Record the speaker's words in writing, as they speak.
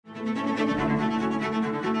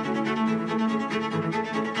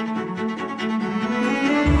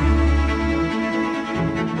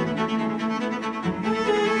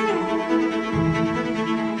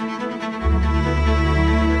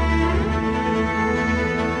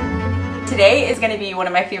Today is going to be one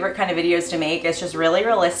of my favorite kind of videos to make. It's just really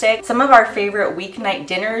realistic. Some of our favorite weeknight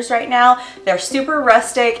dinners right now, they're super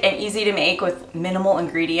rustic and easy to make with minimal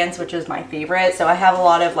ingredients, which is my favorite. So I have a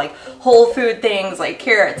lot of like whole food things like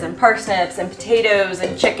carrots and parsnips and potatoes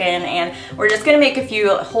and chicken, and we're just going to make a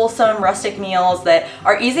few wholesome rustic meals that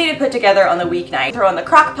are easy to put together on the weeknight. Throw in the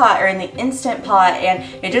crock pot or in the instant pot, and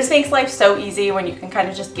it just makes life so easy when you can kind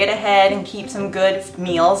of just get ahead and keep some good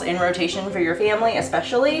meals in rotation for your family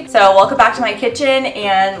especially. So welcome back to my kitchen,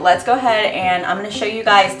 and let's go ahead and I'm going to show you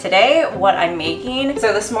guys today what I'm making.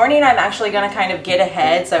 So this morning I'm actually going to kind of get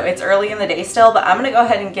ahead, so it's early in the day still, but I'm going to go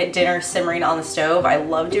ahead and get dinner simmering on the stove. I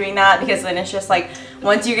love doing that because then it's just like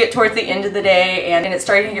once you get towards the end of the day and it's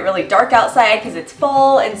starting to get really dark outside because it's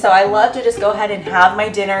fall, and so I love to just go ahead and have my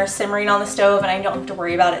dinner simmering on the stove and I don't have to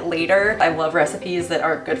worry about it later. I love recipes that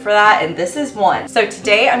are good for that, and this is one. So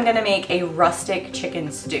today I'm gonna make a rustic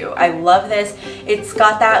chicken stew. I love this. It's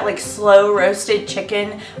got that like slow roasted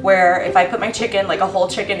chicken where if I put my chicken, like a whole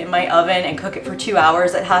chicken, in my oven and cook it for 2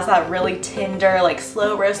 hours, it has that really tender, like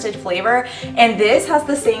slow roasted flavor. And this has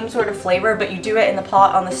the same sort of flavor, but you do it in the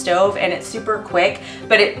pot on the stove and it's super quick,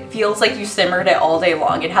 but it feels like you simmered it all day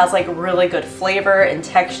long. It has like really good flavor and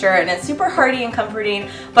texture, and it's super hearty and comforting,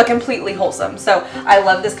 but completely wholesome. So I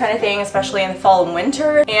love this kind of thing, especially in the fall and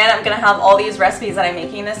winter. And I'm gonna have all these recipes that I'm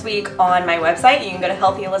making this week on my website. You can go to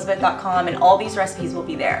healthyelizabeth.com and all these recipes will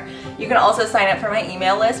be there. You can also sign up for my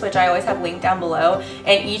email list, which I always have linked down below.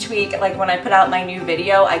 And each week, like when I put out my new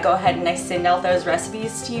video, I go ahead and I send out those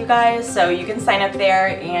recipes to you guys. So you can sign up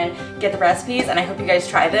there and get the recipes, and I hope you guys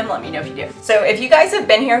try them. Let me know if you do. So if you guys have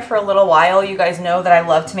been here for a little while, you guys know that I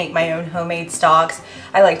love to make my own homemade stocks.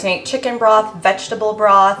 I like to make chicken broth, vegetable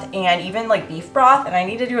broth, and even like beef broth, and I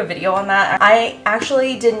need to do a video on that. I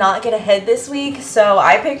actually did not get ahead this week, so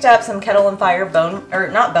I picked up some Kettle and Fire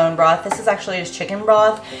not bone broth. This is actually just chicken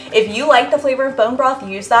broth. If you like the flavor of bone broth,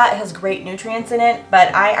 use that. It has great nutrients in it,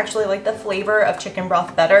 but I actually like the flavor of chicken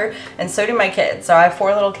broth better, and so do my kids. So I have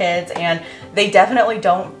 4 little kids, and they definitely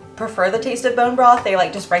don't prefer the taste of bone broth. They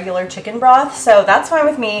like just regular chicken broth, so that's fine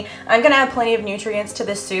with me. I'm gonna add plenty of nutrients to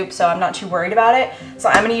this soup, so I'm not too worried about it. So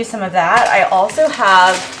I'm gonna use some of that. I also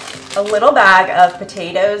have a little bag of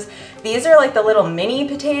potatoes. These are like the little mini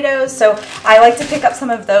potatoes, so I like to pick up some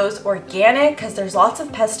of those organic because there's lots of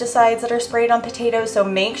pesticides that are sprayed on potatoes, so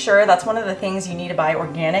make sure that's one of the things you need to buy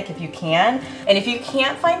organic if you can. And if you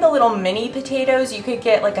can't find the little mini potatoes, you could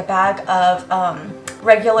get like a bag of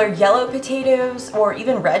regular yellow potatoes or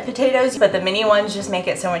even red potatoes, but the mini ones just make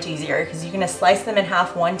it so much easier because you can just slice them in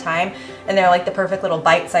half one time and they're like the perfect little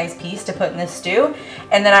bite-sized piece to put in this stew.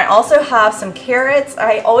 And then I also have some carrots.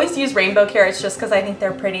 I always use rainbow carrots just because I think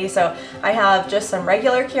they're pretty, so I have just some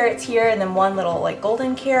regular carrots here and then one little like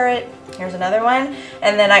golden carrot. Here's another one.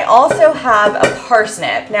 And then I also have a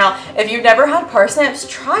parsnip. Now, if you've never had parsnips,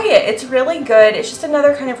 try it. It's really good. It's just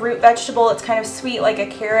another kind of root vegetable. It's kind of sweet like a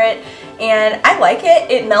carrot, and I like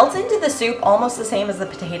it. It melts into the soup almost the same as the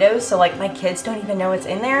potatoes, so like my kids don't even know it's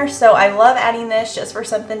in there. So I love adding this just for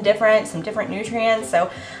something different, some different nutrients.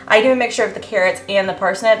 So I do a mixture of the carrots and the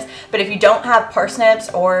parsnips, but if you don't have parsnips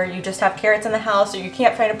or you just have carrots in the house or you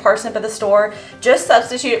can't find a parsnip at the store, just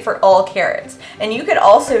substitute it for all carrots. And you could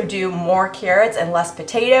also do more carrots and less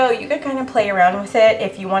potato. You could kind of play around with it.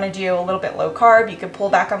 If you want to do a little bit low carb, you could pull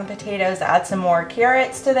back on the potatoes, add some more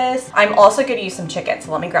carrots to this. I'm also going to use some chicken,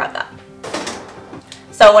 so let me grab that.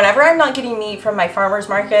 So whenever I'm not getting meat from my farmer's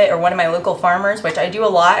market or one of my local farmers, which I do a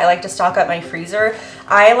lot, I like to stock up my freezer.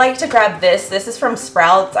 I like to grab this. This is from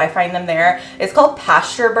Sprouts. I find them there. It's called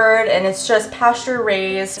Pasture Bird, and it's just pasture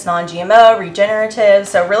raised. It's non-GMO, regenerative,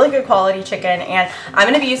 so really good quality chicken. And I'm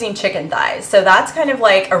going to be using chicken thighs. So that's kind of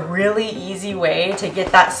like a really easy way to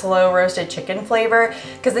get that slow roasted chicken flavor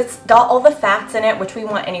because it's got all the fats in it, which we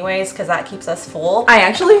want anyways because that keeps us full. I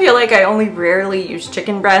actually feel like I only rarely use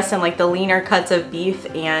chicken breasts and like the leaner cuts of beef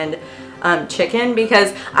and chicken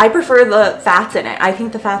because I prefer the fats in it. I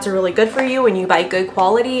think the fats are really good for you when you buy good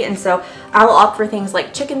quality, and so I'll opt for things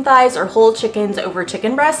like chicken thighs or whole chickens over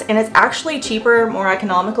chicken breasts, and it's actually cheaper, more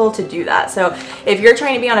economical to do that. So if you're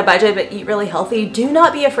trying to be on a budget but eat really healthy, do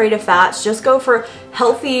not be afraid of fats. Just go for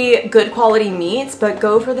healthy, good quality meats, but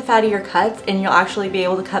go for the fattier cuts and you'll actually be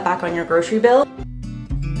able to cut back on your grocery bill.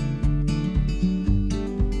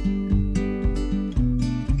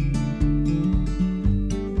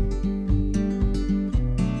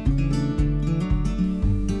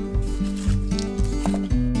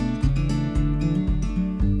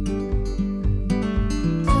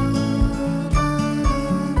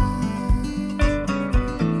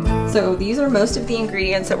 So these are most of the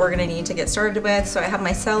ingredients that we're gonna need to get started with. So I have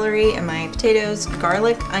my celery and my potatoes,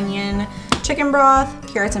 garlic, onion, chicken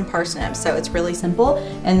broth, carrots, and parsnips. So it's really simple.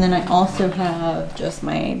 And then I also have just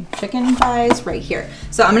my chicken thighs right here.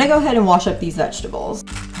 So I'm gonna go ahead and wash up these vegetables.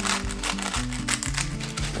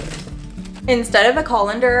 Instead of a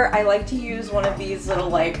colander, I like to use one of these little,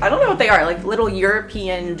 like, I don't know what they are, like little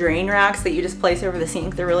European drain racks that you just place over the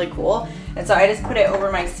sink. They're really cool. And so I just put it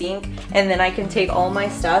over my sink, and then I can take all my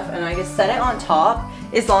stuff and I just set it on top,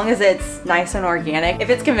 as long as it's nice and organic. If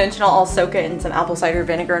it's conventional, I'll soak it in some apple cider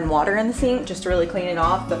vinegar and water in the sink just to really clean it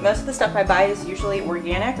off. But most of the stuff I buy is usually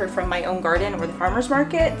organic or from my own garden or the farmer's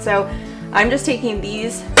market. So I'm just taking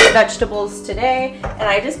these vegetables today and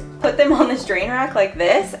I just put them on this drain rack like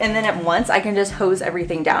this, and then at once I can just hose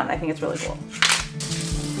everything down. I think it's really cool.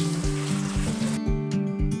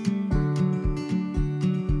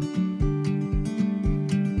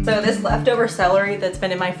 So this leftover celery that's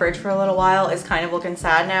been in my fridge for a little while is kind of looking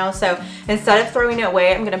sad now. So instead of throwing it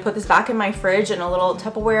away, I'm gonna put this back in my fridge in a little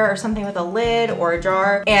Tupperware or something with a lid or a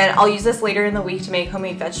jar. And I'll use this later in the week to make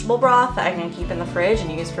homemade vegetable broth that I'm gonna keep in the fridge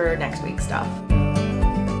and use for next week's stuff.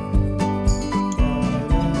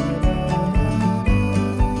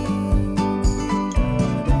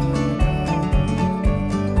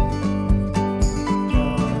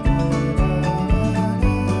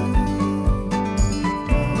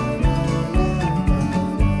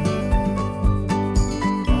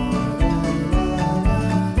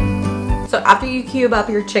 So after you cube up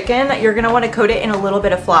your chicken, you're gonna wanna coat it in a little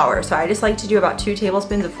bit of flour. So I just like to do about 2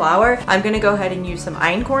 tablespoons of flour. I'm gonna go ahead and use some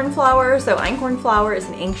einkorn flour. So einkorn flour is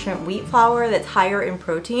an ancient wheat flour that's higher in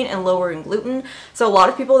protein and lower in gluten. So a lot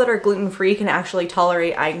of people that are gluten-free can actually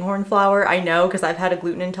tolerate einkorn flour. I know, because I've had a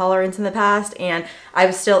gluten intolerance in the past, and I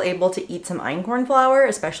was still able to eat some einkorn flour,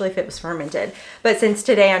 especially if it was fermented. But since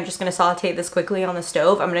today I'm just gonna saute this quickly on the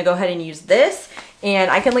stove, I'm gonna go ahead and use this.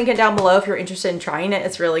 And I can link it down below if you're interested in trying it.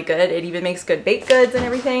 It's really good. It even makes good baked goods and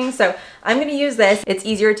everything. So I'm gonna use this. It's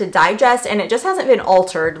easier to digest and it just hasn't been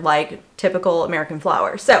altered like typical American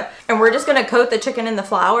flour. So, and we're just gonna coat the chicken in the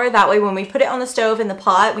flour. That way when we put it on the stove in the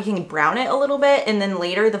pot, we can brown it a little bit, and then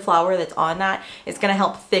later the flour that's on that is gonna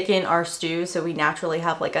help thicken our stew, so we naturally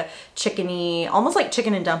have like a chickeny, almost like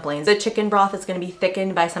chicken and dumplings. The chicken broth is gonna be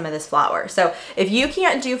thickened by some of this flour. So if you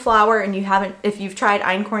can't do flour and you haven't, if you've tried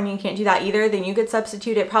einkorn and you can't do that either, then you could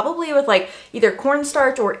substitute it probably with like either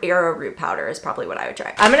cornstarch or arrowroot powder is probably what I would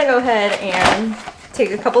try. I'm gonna go ahead and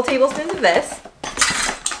take a couple tablespoons of this.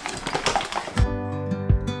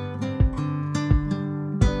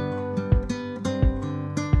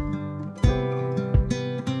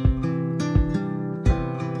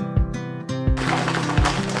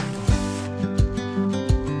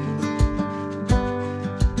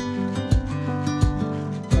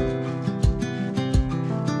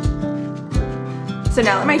 So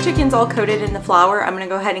now that my chicken's all coated in the flour, I'm gonna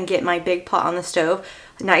go ahead and get my big pot on the stove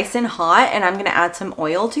nice and hot, and I'm gonna add some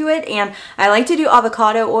oil to it. And I like to do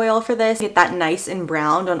avocado oil for this, get that nice and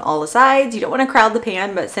browned on all the sides. You don't wanna crowd the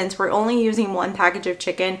pan, but since we're only using 1 package of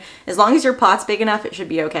chicken, as long as your pot's big enough, it should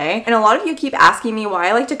be okay. And a lot of you keep asking me why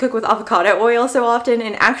I like to cook with avocado oil so often,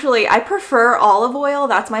 and actually I prefer olive oil.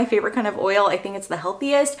 That's my favorite kind of oil. I think it's the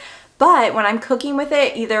healthiest. But when I'm cooking with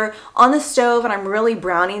it, either on the stove and I'm really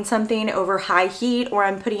browning something over high heat, or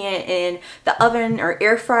I'm putting it in the oven or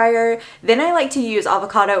air fryer, then I like to use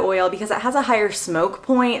avocado oil because it has a higher smoke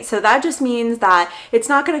point. So that just means that it's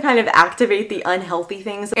not gonna kind of activate the unhealthy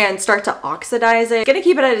things and start to oxidize it. It's gonna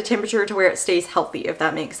keep it at a temperature to where it stays healthy, if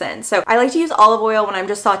that makes sense. So I like to use olive oil when I'm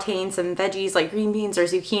just sauteing some veggies like green beans or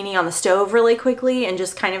zucchini on the stove really quickly and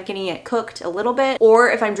just kind of getting it cooked a little bit, or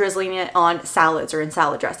if I'm drizzling it on salads or in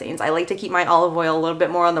salad dressings. I like to keep my olive oil a little bit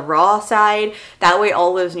more on the raw side. That way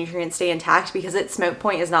all those nutrients stay intact because its smoke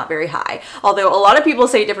point is not very high. Although a lot of people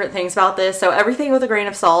say different things about this, so everything with a grain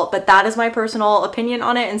of salt, but that is my personal opinion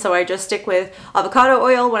on it. And so I just stick with avocado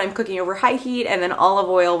oil when I'm cooking over high heat, and then olive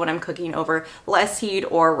oil when I'm cooking over less heat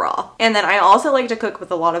or raw. And then I also like to cook with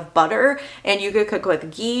a lot of butter, and you could cook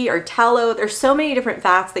with ghee or tallow. There's so many different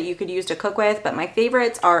fats that you could use to cook with, but my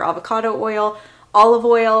favorites are avocado oil, olive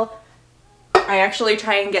oil. I actually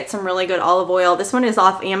try and get some really good olive oil. This one is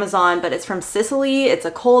off Amazon, but it's from Sicily. It's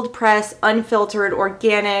a cold press, unfiltered,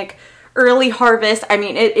 organic, early harvest. I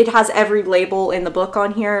mean, it has every label in the book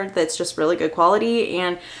on here that's just really good quality.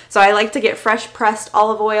 And so I like to get fresh pressed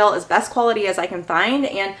olive oil as best quality as I can find,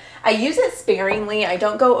 and I use it sparingly. I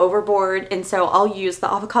don't go overboard, and so I'll use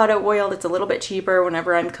the avocado oil that's a little bit cheaper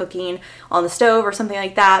whenever I'm cooking on the stove or something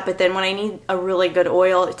like that. But then when I need a really good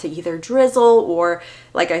oil to either drizzle or,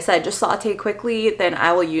 like I said, just saute quickly, then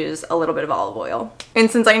I will use a little bit of olive oil.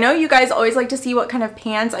 And since I know you guys always like to see what kind of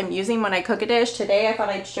pans I'm using when I cook a dish, today I thought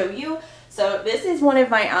I'd show you. So this is one of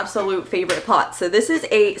my absolute favorite pots. So this is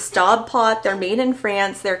a Staub pot. They're made in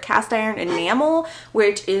France. They're cast iron enamel,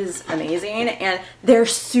 which is amazing. And they're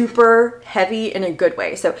super heavy in a good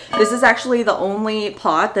way. So this is actually the only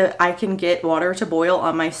pot that I can get water to boil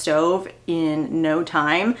on my stove in no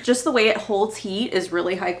time. Just the way it holds heat is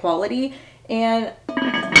really high quality. And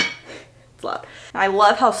love. I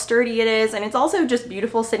love how sturdy it is, and it's also just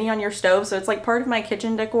beautiful sitting on your stove, so it's like part of my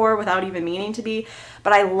kitchen decor without even meaning to be.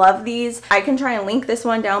 But I love these. I can try and link this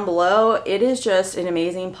one down below. It is just an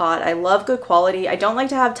amazing pot. I love good quality. I don't like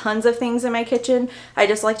to have tons of things in my kitchen. I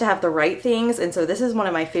just like to have the right things, and so this is one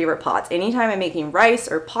of my favorite pots. Anytime I'm making rice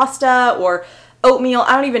or pasta or oatmeal,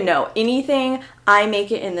 I don't even know, anything, I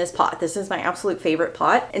make it in this pot. This is my absolute favorite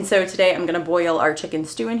pot. And so today I'm gonna boil our chicken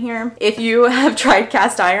stew in here. If you have tried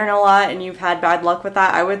cast iron a lot and you've had bad luck with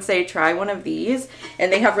that, I would say try one of these.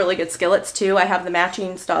 And they have really good skillets too. I have the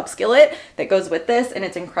matching Staub skillet that goes with this, and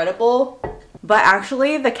it's incredible. But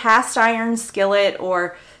actually the cast iron skillet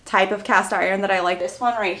or type of cast iron that I like, this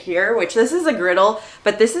one right here, which this is a griddle,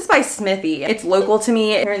 but this is by Smithy. It's local to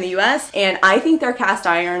me here in the US, and I think their cast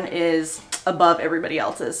iron is above everybody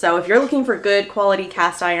else's. So if you're looking for good quality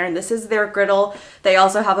cast iron, this is their griddle. They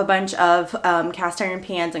also have a bunch of cast iron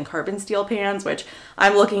pans and carbon steel pans, which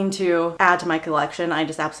I'm looking to add to my collection. I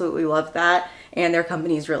just absolutely love that, and their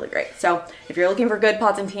company is really great. So if you're looking for good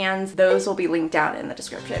pots and pans, those will be linked down in the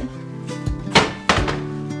description.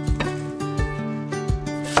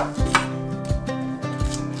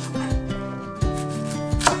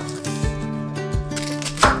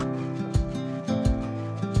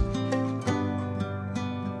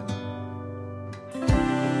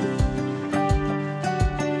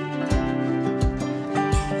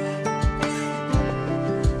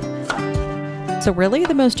 So really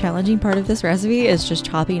the most challenging part of this recipe is just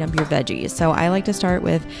chopping up your veggies. So I like to start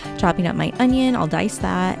with chopping up my onion. I'll dice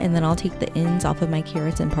that, and then I'll take the ends off of my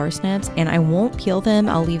carrots and parsnips, and I won't peel them.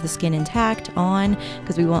 I'll leave the skin intact on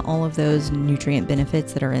because we want all of those nutrient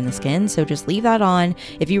benefits that are in the skin. So just leave that on.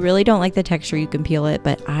 If you really don't like the texture, you can peel it,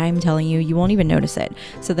 but I'm telling you, you won't even notice it.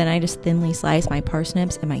 So then I just thinly slice my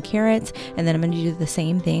parsnips and my carrots, and then I'm going to do the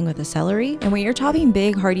same thing with the celery. And when you're chopping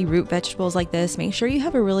big hearty root vegetables like this, make sure you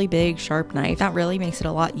have a really big sharp knife. That really makes it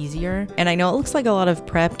a lot easier. And I know it looks like a lot of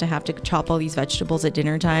prep to have to chop all these vegetables at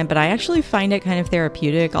dinner time, but I actually find it kind of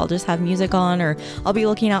therapeutic. I'll just have music on, or I'll be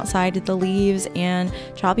looking outside at the leaves and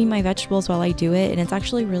chopping my vegetables while I do it, and it's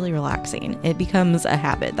actually really relaxing. It becomes a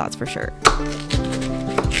habit, that's for sure.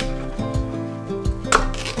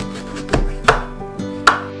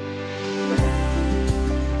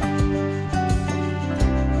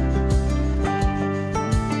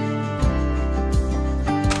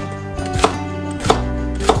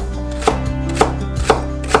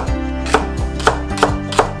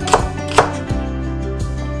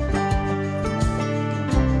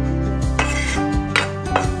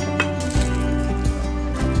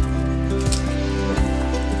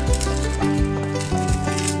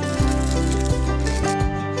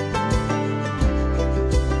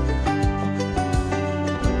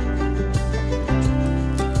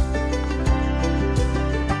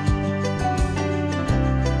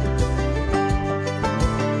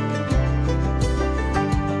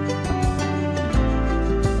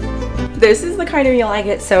 This is the kind of meal I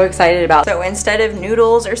get so excited about. So instead of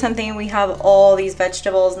noodles or something, we have all these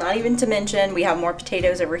vegetables, not even to mention we have more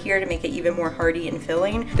potatoes over here to make it even more hearty and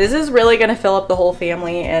filling. This is really gonna fill up the whole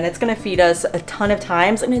family, and it's gonna feed us a ton of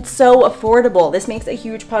times, and it's so affordable. This makes a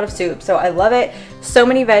huge pot of soup, so I love it. So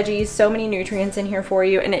many veggies, so many nutrients in here for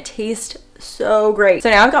you, and it tastes so great. So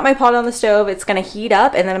now I've got my pot on the stove. It's gonna heat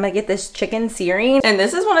up, and then I'm gonna get this chicken searing. And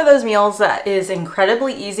this is one of those meals that is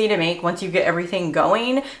incredibly easy to make once you get everything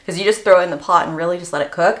going, because you just throw it in the pot and really just let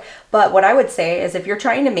it cook. But what I would say is if you're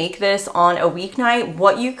trying to make this on a weeknight,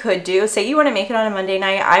 what you could do, say you wanna make it on a Monday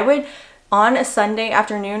night, I would on a Sunday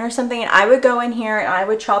afternoon or something, I would go in here and I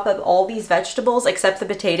would chop up all these vegetables except the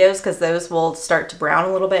potatoes, because those will start to brown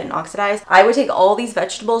a little bit and oxidize. I would take all these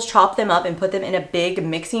vegetables, chop them up, and put them in a big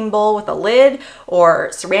mixing bowl with a lid or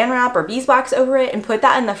saran wrap or beeswax over it, and put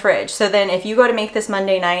that in the fridge. So then if you go to make this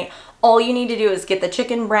Monday night, all you need to do is get the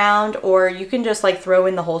chicken browned, or you can just like throw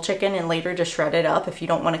in the whole chicken and later just shred it up if you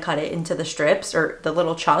don't want to cut it into the strips or the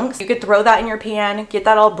little chunks. You could throw that in your pan, get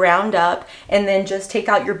that all browned up, and then just take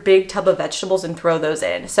out your big tub of vegetables and throw those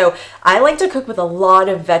in. So I like to cook with a lot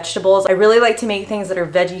of vegetables. I really like to make things that are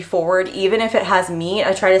veggie forward, even if it has meat.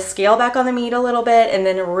 I try to scale back on the meat a little bit and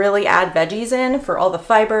then really add veggies in for all the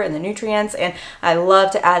fiber and the nutrients, and I love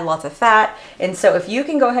to add lots of fat. And so if you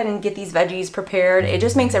can go ahead and get these veggies prepared, it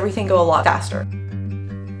just makes everything go a lot faster.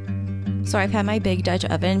 So I've had my big Dutch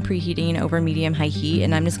oven preheating over medium-high heat,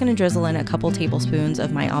 and I'm just gonna drizzle in a couple tablespoons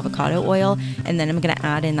of my avocado oil, and then I'm gonna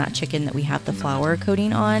add in that chicken that we have the flour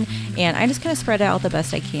coating on, and I just kind of spread it out the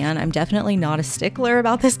best I can. I'm definitely not a stickler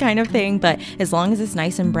about this kind of thing, but as long as it's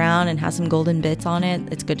nice and brown and has some golden bits on it,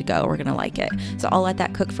 it's good to go. We're gonna like it. So I'll let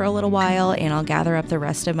that cook for a little while, and I'll gather up the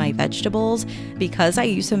rest of my vegetables. Because I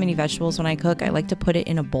use so many vegetables when I cook, I like to put it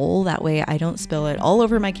in a bowl. That way I don't spill it all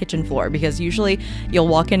over my kitchen floor, because usually you'll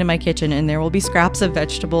walk into my kitchen and there will be scraps of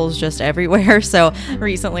vegetables just everywhere. So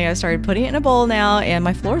recently I started putting it in a bowl now, and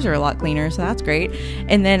my floors are a lot cleaner, so that's great.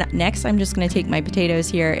 And then next I'm just going to take my potatoes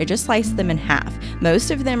here and just slice them in half.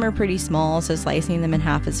 Most of them are pretty small, so slicing them in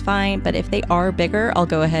half is fine, but if they are bigger, I'll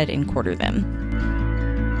go ahead and quarter them.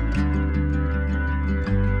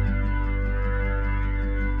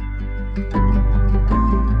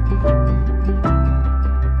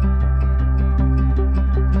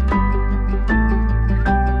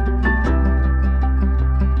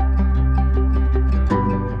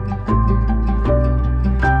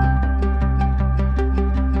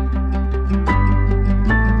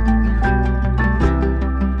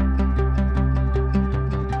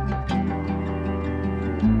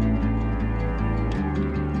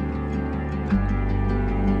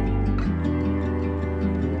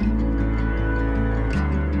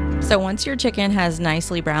 So once your chicken has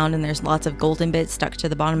nicely browned and there's lots of golden bits stuck to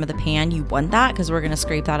the bottom of the pan, you want that because we're going to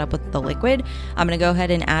scrape that up with the liquid. I'm going to go ahead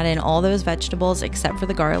and add in all those vegetables except for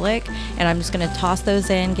the garlic, and I'm just going to toss those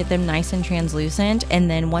in, get them nice and translucent, and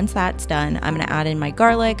then once that's done, I'm going to add in my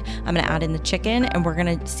garlic, I'm going to add in the chicken, and we're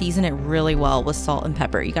going to season it really well with salt and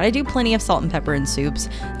pepper. You got to do plenty of salt and pepper in soups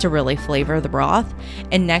to really flavor the broth.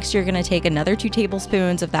 And next you're going to take another 2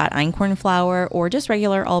 tablespoons of that einkorn flour or just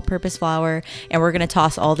regular all-purpose flour, and we're going to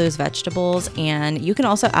toss all those vegetables. And you can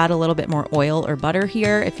also add a little bit more oil or butter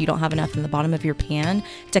here if you don't have enough in the bottom of your pan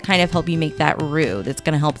to kind of help you make that roux that's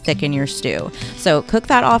going to help thicken your stew. So cook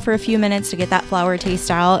that off for a few minutes to get that flour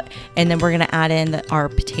taste out, and then we're going to add in our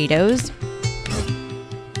potatoes.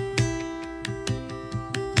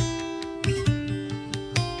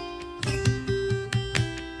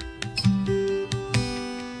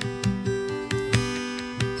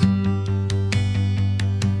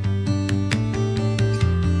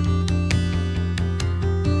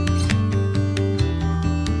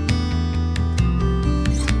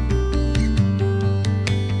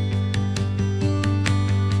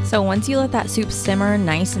 So once you let that soup simmer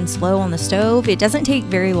nice and slow on the stove, it doesn't take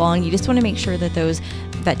very long. You just want to make sure that those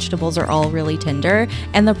vegetables are all really tender,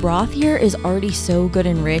 and the broth here is already so good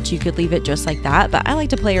and rich. You could leave it just like that, but I like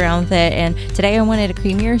to play around with it, and today I wanted a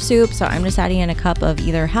creamier soup, so I'm just adding in a cup of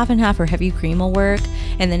either half and half or heavy cream will work.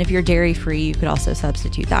 And then if you're dairy free, you could also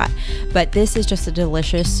substitute that. But this is just a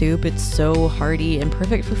delicious soup. It's so hearty and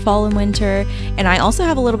perfect for fall and winter. And I also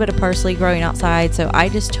have a little bit of parsley growing outside, so I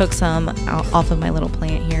just took some off of my little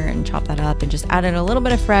plant here and chopped that up and just added a little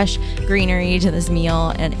bit of fresh greenery to this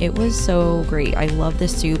meal, and it was so great. I love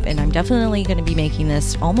this soup, and I'm definitely going to be making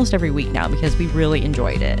this almost every week now because we really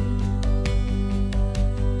enjoyed it.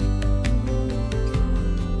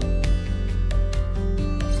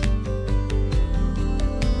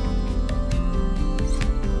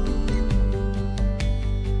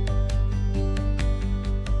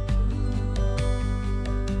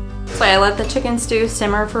 So I let the chicken stew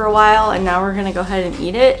simmer for a while, and now we're gonna go ahead and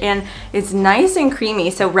eat it, and it's nice and creamy.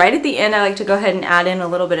 So right at the end, I like to go ahead and add in a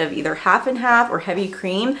little bit of either half and half or heavy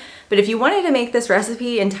cream. But if you wanted to make this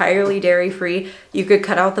recipe entirely dairy-free, you could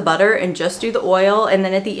cut out the butter and just do the oil, and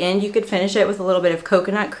then at the end you could finish it with a little bit of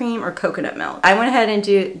coconut cream or coconut milk. I went ahead and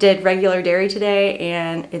did regular dairy today,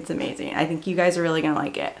 and it's amazing. I think you guys are really gonna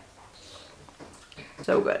like it.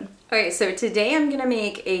 So good. Okay, so today I'm gonna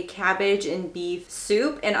make a cabbage and beef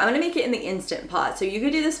soup, and I'm gonna make it in the Instant Pot. So you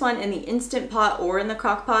could do this one in the Instant Pot or in the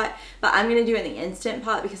crock pot, but I'm gonna do it in the Instant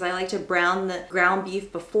Pot because I like to brown the ground beef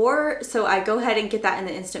before. So I go ahead and get that in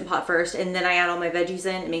the Instant Pot first, and then I add all my veggies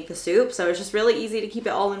in and make the soup. So it's just really easy to keep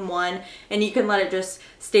it all in one, and you can let it just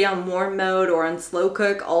stay on warm mode or on slow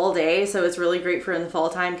cook all day. So it's really great for in the fall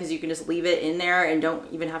time because you can just leave it in there and don't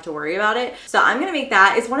even have to worry about it. So I'm gonna make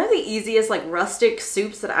that. It's one of the easiest like rustic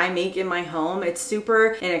soups that I make in my home. It's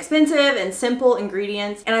super inexpensive and simple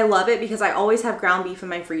ingredients, and I love it because I always have ground beef in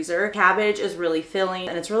my freezer. Cabbage is really filling,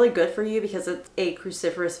 and it's really good for you because it's a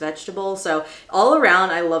cruciferous vegetable. So all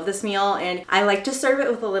around, I love this meal, and I like to serve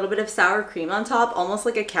it with a little bit of sour cream on top, almost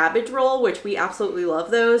like a cabbage roll, which we absolutely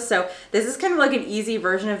love those. So this is kind of like an easy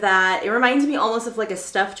version of that. It reminds me almost of like a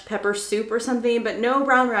stuffed pepper soup or something, but no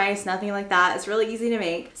brown rice, nothing like that. It's really easy to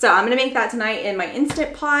make. So I'm gonna make that tonight in my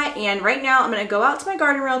Instant Pot, and right now I'm gonna go out to my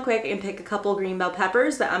garden real quick and pick a couple green bell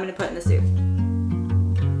peppers that I'm gonna put in the soup.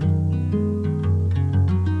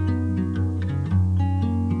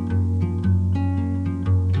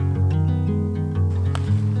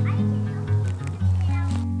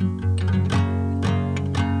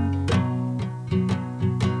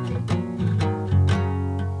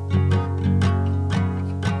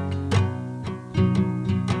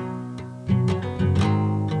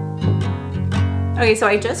 Okay, so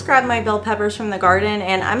I just grabbed my bell peppers from the garden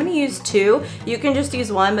and I'm gonna use 2. You can just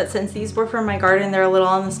use 1, but since these were from my garden, they're a little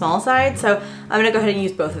on the small side, so I'm gonna go ahead and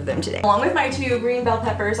use both of them today. Along with my 2 green bell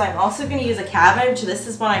peppers, I'm also gonna use a cabbage. This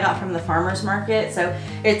is one I got from the farmer's market, so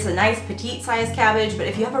it's a nice petite sized cabbage, but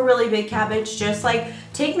if you have a really big cabbage, just like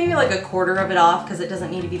take maybe like a quarter of it off because it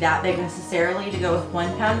doesn't need to be that big necessarily to go with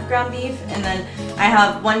 1 pound of ground beef. And then I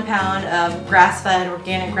have 1 pound of grass-fed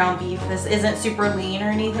organic ground beef. This isn't super lean or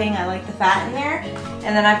anything. I like the fat in there.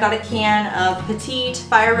 And then I've got a can of petite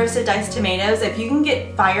fire roasted diced tomatoes. If you can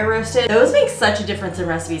get fire roasted, those make such a difference in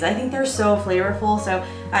recipes. I think they're so flavorful, so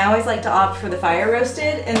I always like to opt for the fire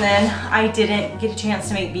roasted. And then I didn't get a chance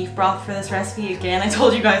to make beef broth for this recipe again. I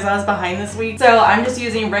told you guys I was behind this week. So I'm just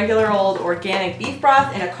using regular old organic beef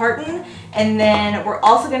broth in a carton. And then we're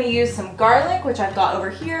also gonna use some garlic, which I've got over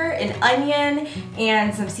here, an onion,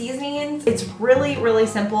 and some seasonings. It's really, really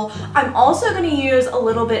simple. I'm also gonna use a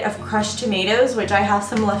little bit of crushed tomatoes, which I have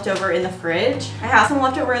some left over in the fridge. I have some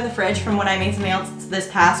left over in the fridge from when I made some meals this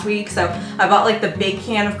past week. So I bought like the big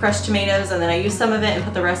can of crushed tomatoes and then I used some of it and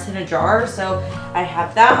put the rest in a jar. So I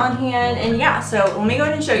have that on hand. And yeah, so let me go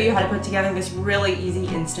ahead and show you how to put together this really easy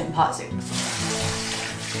instant pot soup.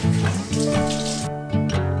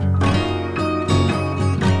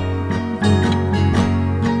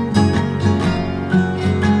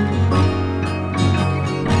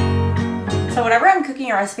 So whenever I'm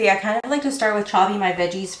cooking a recipe, I kind of like to start with chopping my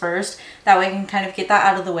veggies first. That way I can kind of get that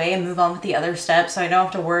out of the way and move on with the other steps, so I don't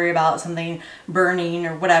have to worry about something burning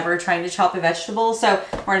or whatever trying to chop a vegetable. So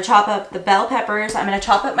we're going to chop up the bell peppers. I'm going to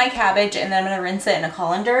chop up my cabbage and then I'm going to rinse it in a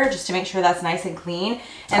colander just to make sure that's nice and clean.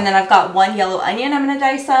 And then I've got 1 yellow onion I'm going to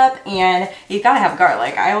dice up, and you've got to have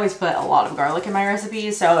garlic. I always put a lot of garlic in my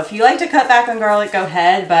recipes, so if you like to cut back on garlic, go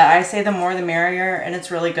ahead, but I say the more the merrier and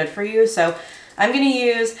it's really good for you. So I'm gonna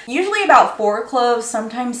use usually about 4 cloves,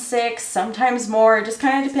 sometimes 6, sometimes more. It just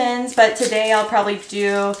kind of depends, but today I'll probably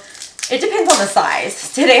do, it depends on the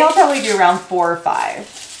size. Today I'll probably do around 4 or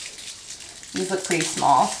 5. These look pretty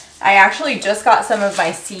small. I actually just got some of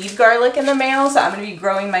my seed garlic in the mail, so I'm gonna be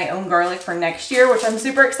growing my own garlic for next year, which I'm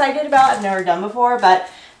super excited about. I've never done before, but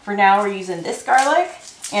for now we're using this garlic,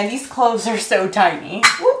 and these cloves are so tiny.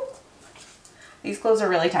 Whoop. These cloves are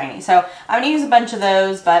really tiny, so I'm gonna use a bunch of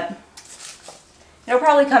those, but it'll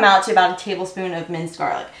probably come out to about a tablespoon of minced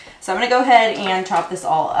garlic. So I'm gonna go ahead and chop this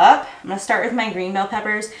all up. I'm gonna start with my green bell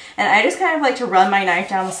peppers, and I just kind of like to run my knife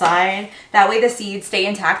down the side. That way the seeds stay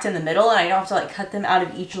intact in the middle and I don't have to like cut them out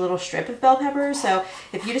of each little strip of bell peppers. So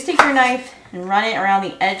if you just take your knife and run it around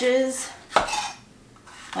the edges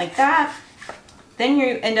like that, then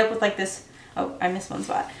you end up with like this, oh, I missed one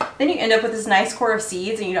spot. Then you end up with this nice core of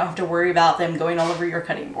seeds and you don't have to worry about them going all over your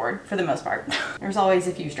cutting board for the most part. There's always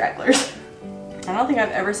a few stragglers. I don't think I've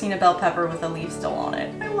ever seen a bell pepper with a leaf still on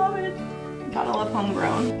it. I love it. Gotta love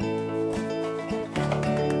homegrown.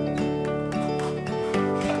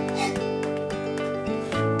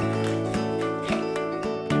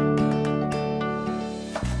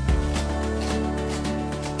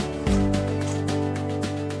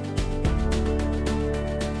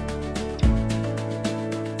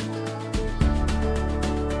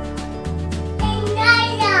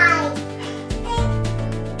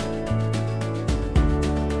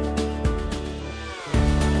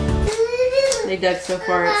 They dug so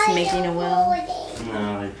far it's making a well.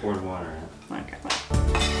 No, they poured water in. Okay.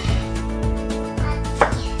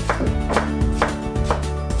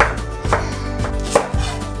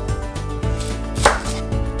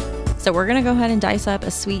 So we're gonna go ahead and dice up a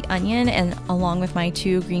sweet onion and along with my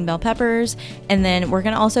 2 green bell peppers, and then we're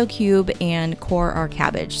gonna also cube and core our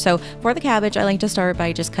cabbage. So for the cabbage, I like to start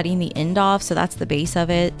by just cutting the end off, so that's the base of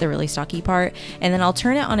it, the really stocky part, and then I'll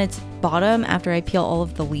turn it on its bottom after I peel all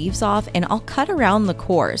of the leaves off, and I'll cut around the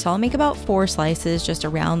core. So I'll make about 4 slices just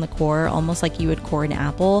around the core, almost like you would core an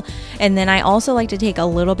apple. And then I also like to take a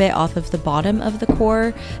little bit off of the bottom of the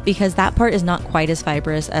core because that part is not quite as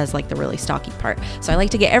fibrous as like the really stocky part. So I like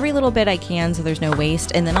to get every little bit I can so there's no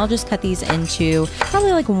waste, and then I'll just cut these into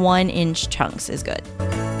probably like 1-inch chunks is good.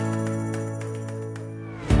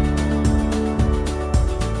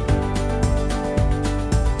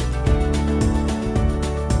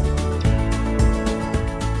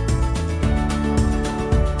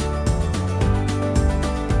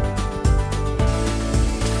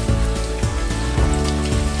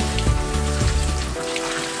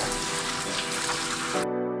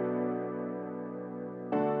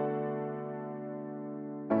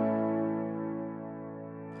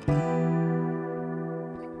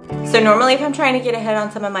 So normally if I'm trying to get ahead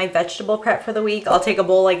on some of my vegetable prep for the week, I'll take a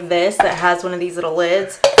bowl like this that has one of these little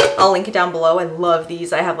lids. I'll link it down below. I love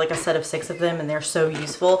these. I have like a set of 6 of them and they're so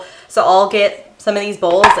useful. So I'll get some of these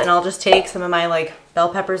bowls, and I'll just take some of my like bell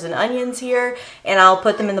peppers and onions here, and I'll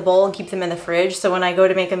put them in the bowl and keep them in the fridge. So when I go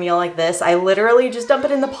to make a meal like this, I literally just dump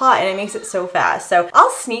it in the pot and it makes it so fast. So I'll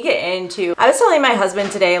sneak it into, I was telling my husband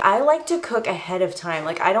today, I like to cook ahead of time.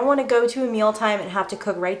 Like I don't want to go to a mealtime and have to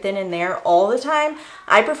cook right then and there all the time.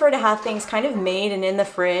 I prefer to have things kind of made and in the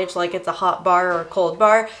fridge, like it's a hot bar or a cold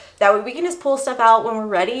bar. That way we can just pull stuff out when we're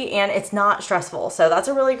ready and it's not stressful. So that's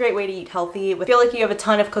a really great way to eat healthy. If you feel like you have a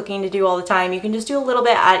ton of cooking to do all the time, you can just do a little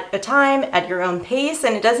bit at a time at your own pace.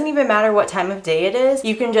 And it doesn't even matter what time of day it is.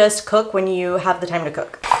 You can just cook when you have the time to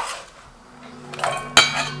cook.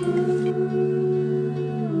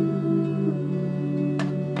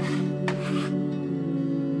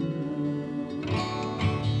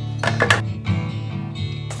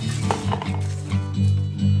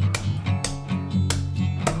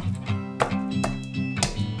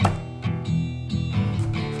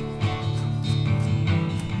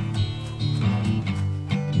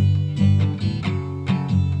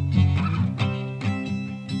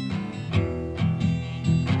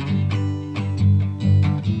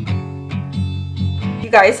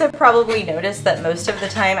 You guys have probably noticed that most of the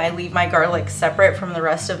time I leave my garlic separate from the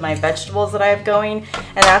rest of my vegetables that I have going,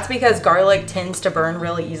 and that's because garlic tends to burn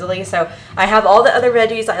really easily. So I have all the other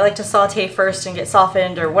veggies I like to saute first and get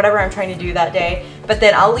softened or whatever I'm trying to do that day, but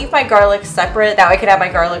then I'll leave my garlic separate. That way I can have my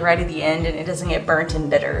garlic right at the end and it doesn't get burnt and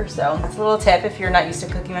bitter. So that's a little tip if you're not used to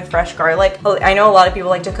cooking with fresh garlic. I know a lot of people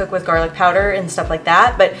like to cook with garlic powder and stuff like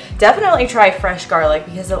that, but definitely try fresh garlic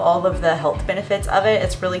because of all of the health benefits of it.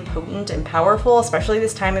 It's really potent and powerful, especially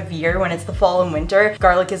this time of year when it's the fall and winter.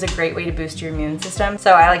 Garlic is a great way to boost your immune system.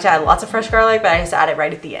 So I like to add lots of fresh garlic, but I just add it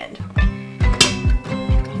right at the end.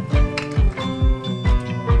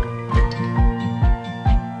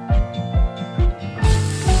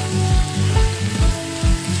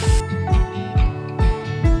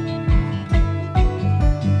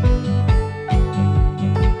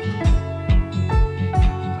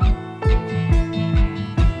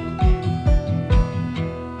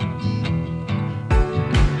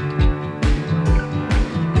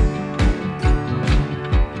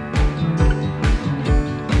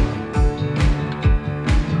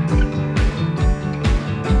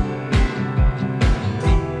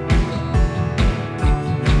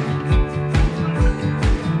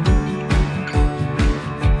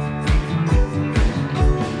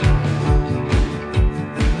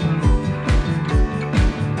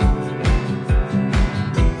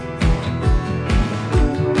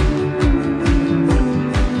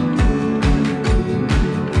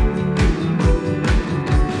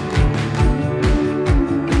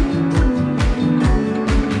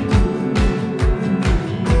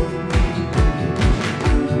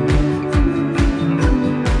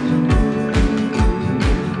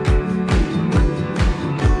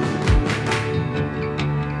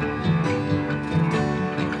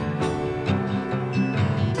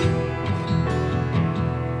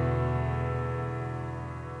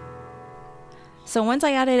 So once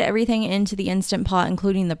I added everything into the Instant Pot,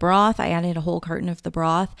 including the broth, I added a whole carton of the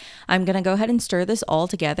broth. I'm going to go ahead and stir this all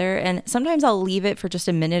together. And sometimes I'll leave it for just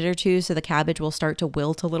a minute or two so the cabbage will start to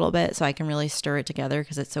wilt a little bit so I can really stir it together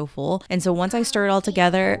because it's so full. And so once I stir it all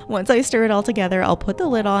together, I'll put the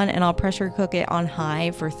lid on and I'll pressure cook it on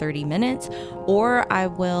high for 30 minutes. Or I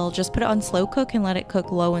will just put it on slow cook and let it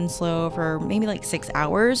cook low and slow for maybe like 6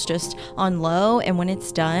 hours, just on low. And when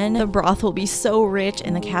it's done, the broth will be so rich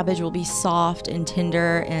and the cabbage will be soft and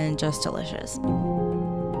tender and just delicious.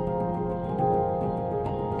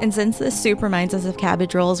 And since this soup reminds us of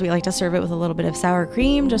cabbage rolls, we like to serve it with a little bit of sour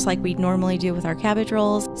cream, just like we'd normally do with our cabbage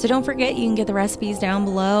rolls. So don't forget, you can get the recipes down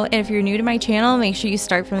below. And if you're new to my channel, make sure you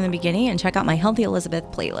start from the beginning and check out my Healthy Elizabeth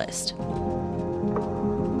playlist.